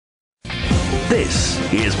This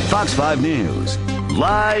is Fox 5 News,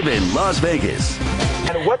 live in Las Vegas.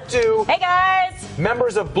 And what do hey guys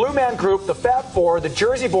members of Blue Man Group, the Fab Four, the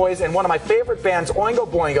Jersey Boys, and one of my favorite bands, Oingo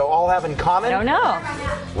Boingo, all have in common? I don't know.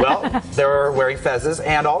 Well, they're wearing fezzes,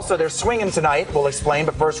 and also they're swinging tonight. We'll explain,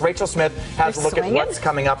 but first, Rachel Smith has a look at what's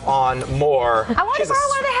coming up on more. I want to borrow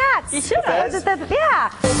one of the hats. You should have.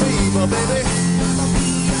 Yeah.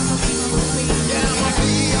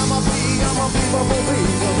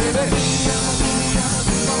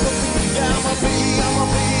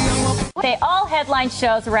 They all headline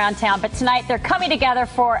shows around town, but tonight they're coming together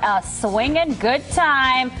for a swingin' good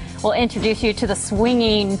time. We'll introduce you to the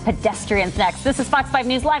Swingin Pedestrians next. This is Fox 5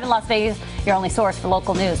 News live in Las Vegas, your only source for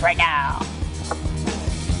local news right now.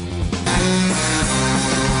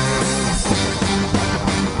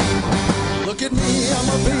 Look at me, I'm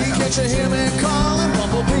a bee, can't you hear me calling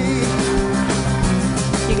bumblebee?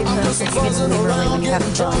 I'm just buzzing around,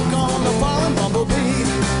 getting drunk on the falling bumblebee.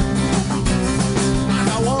 I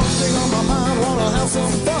got one thing on my mind, wanna have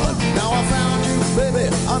some fun. Now I found you, baby,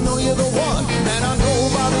 I know you're the one. And I know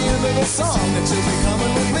by the end of the song that you'll be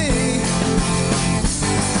coming with me.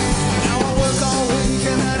 Now I work all week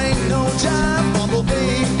and that ain't no jive,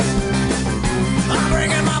 bumblebee. I'm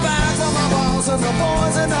bringing my bags on my balls and the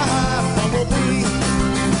boys in the hive, bumblebee.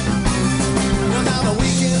 Well, now the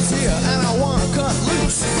weekend's here and I wanna cut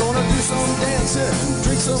loose. Gonna do some dancing,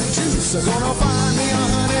 drink some juice. I'm gonna find me a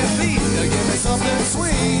honeybee to give me something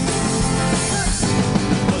sweet.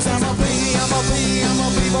 'Cause I'm a bee, bumblebee, baby. Yeah, I'm a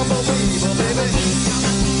bee, bumblebee, baby.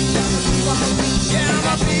 Yeah,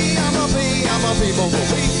 I'm a bee,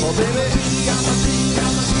 bumblebee, baby. Yeah, I'm a bee,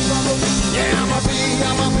 baby.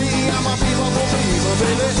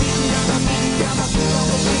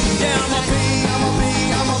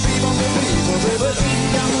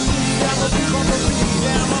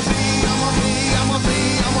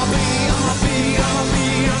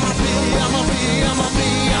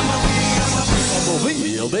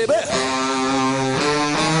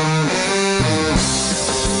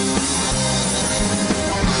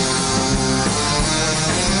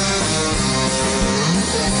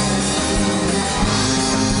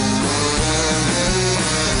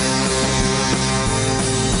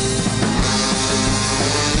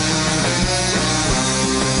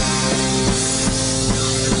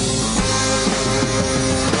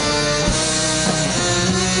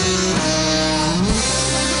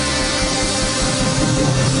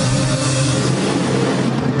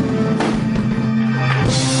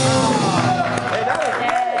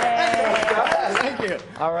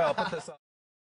 All right, I'll put this on.